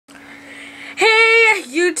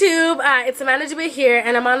YouTube? It's Amanda Dube here,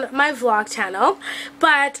 and I'm on my vlog channel.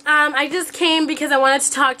 But I just came because I wanted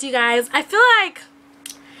to talk to you guys. I feel like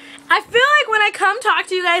when I come talk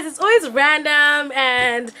to you guys, it's always random,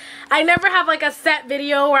 and I never have like a set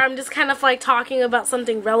video where I'm just kind of like talking about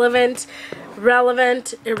something relevant,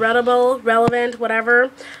 irrelevant, relevant,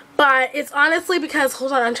 whatever. But it's honestly because,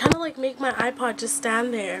 hold on, I'm trying to like make my iPod just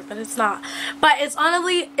stand there, but it's not. But it's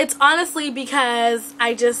honestly because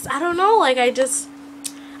I don't know, like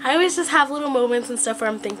I always just have little moments and stuff where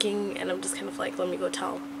I'm thinking, and I'm just kind of like, let me go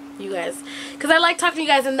tell you guys, because I like talking to you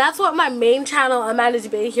guys, and that's what my main channel, Amanda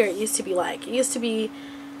Dube here, it used to be like. It used to be,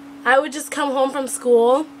 I would just come home from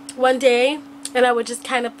school one day, and I would just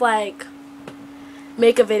kind of like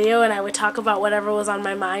make a video, and I would talk about whatever was on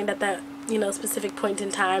my mind at that, you know, specific point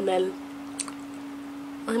in time. And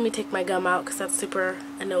let me take my gum out because that's super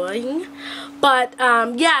annoying. But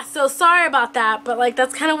yeah, so sorry about that, but like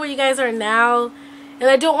that's kind of where you guys are now. And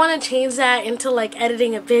I don't want to change that into like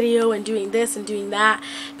editing a video and doing this and doing that,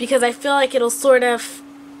 because I feel like it'll sort of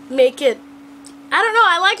make it, I don't know,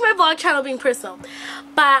 I like my vlog channel being personal.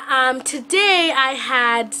 But today I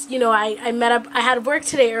had, you know, I had work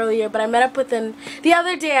today earlier, but I met up with the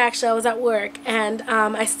other day actually. I was at work, and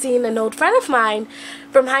I seen an old friend of mine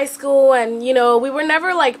from high school, and you know, we were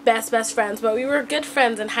never like best friends, but we were good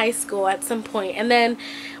friends in high school at some point. And then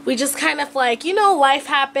we just kind of like, you know, life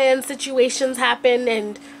happens, situations happen,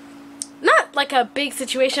 and not like a big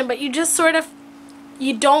situation, but you just sort of,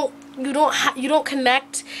 you don't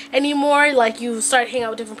connect anymore. Like you start hanging out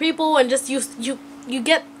with different people, and just you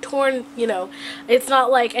get torn, you know. It's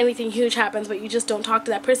not like anything huge happens, but you just don't talk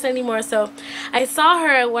to that person anymore. So I saw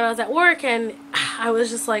her when I was at work, and I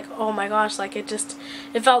was just like, oh my gosh, like it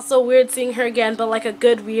felt so weird seeing her again, but like a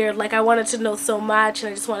good weird. Like I wanted to know so much,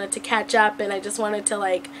 and I just wanted to catch up, and I just wanted to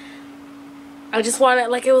like, like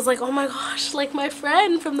it was like, oh my gosh, like my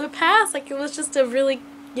friend from the past. Like it was just a really,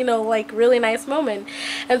 you know, like really nice moment.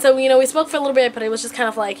 And so, you know, we spoke for a little bit, but it was just kind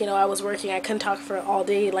of like, you know, I was working, I couldn't talk for all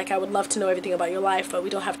day. Like I would love to know everything about your life, but we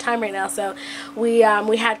don't have time right now. So we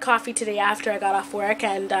had coffee today after I got off work,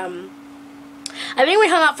 and I think we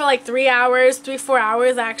hung out for like 3 hours, 4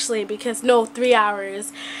 hours actually, because no, 3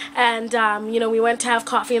 hours. And you know, we went to have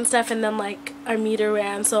coffee and stuff, and then like our meter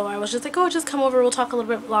ran, so I was just like, oh, just come over, we'll talk a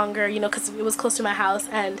little bit longer, you know, because it was close to my house.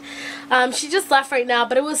 And she just left right now,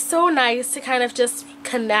 but it was so nice to kind of just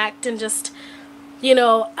connect and just, you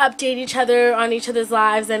know, update each other on each other's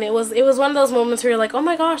lives. And it was one of those moments where you're like, oh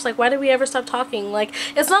my gosh, like why did we ever stop talking? Like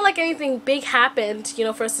it's not like anything big happened, you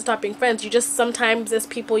know, for us to stop being friends. You just sometimes as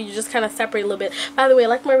people, you just kind of separate a little bit. By the way,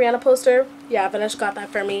 like my Rihanna poster, yeah, Vanessa got that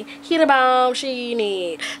for me. Heat a bomb she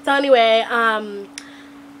need. So anyway,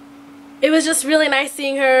 it was just really nice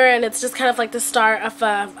seeing her, and it's just kind of like the start of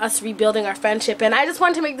us rebuilding our friendship. And I just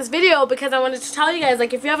wanted to make this video because I wanted to tell you guys,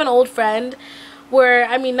 like, if you have an old friend where,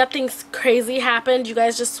 I mean, nothing's crazy happened, you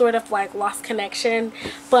guys just sort of like lost connection,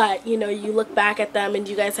 but you know, you look back at them and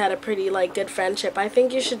you guys had a pretty like good friendship, I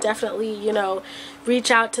think you should definitely, you know,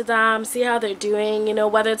 reach out to them, see how they're doing, you know,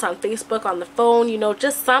 whether it's on Facebook, on the phone, you know,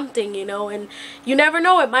 just something, you know. And you never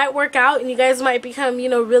know, it might work out and you guys might become, you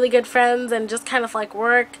know, really good friends and just kind of like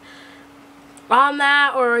work on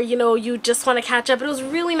that, or you know, you just want to catch up. It was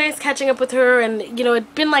really nice catching up with her, and you know,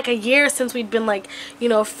 it'd been like a year since we'd been like, you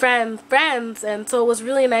know, friends, and so it was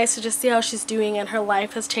really nice to just see how she's doing. And her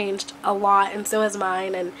life has changed a lot, and so has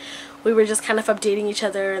mine, and we were just kind of updating each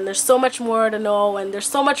other. And there's so much more to know, and there's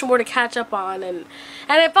so much more to catch up on, and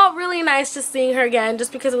it felt really nice just seeing her again,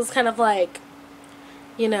 just because it was kind of like,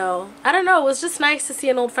 you know, I don't know, it was just nice to see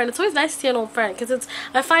an old friend. It's always nice to see an old friend, because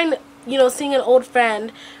I find, you know, seeing an old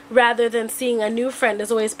friend rather than seeing a new friend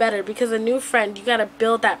is always better, because a new friend, you gotta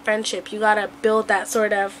build that friendship, you gotta build that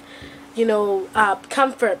sort of, you know,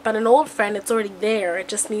 comfort. But an old friend, it's already there, it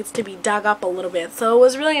just needs to be dug up a little bit. So it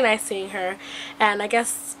was really nice seeing her, and I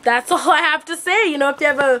guess that's all I have to say. You know, if you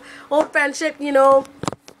have a old friendship, you know,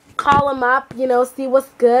 call them up, you know, see what's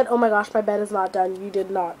good. Oh my gosh, my bed is not done, you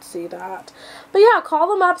did not see that. But yeah, call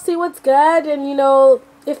them up, see what's good, and you know,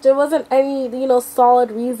 if there wasn't any, you know,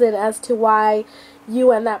 solid reason as to why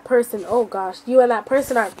you and that person, oh gosh, you and that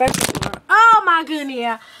person aren't friends anymore. Oh my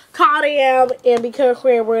goodness, call them and be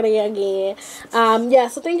careful where they again. Yeah,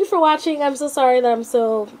 so thank you for watching. I'm so sorry that I'm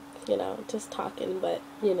so, you know, just talking, but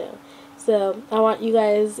you know. So I want you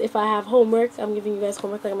guys, if I have homework, I'm giving you guys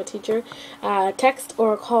homework like I'm a teacher, text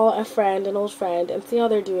or call a friend, an old friend, and see how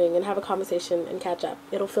they're doing, and have a conversation and catch up.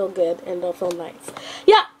 It'll feel good and it'll feel nice.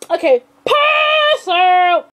 Yeah, okay. Peace out.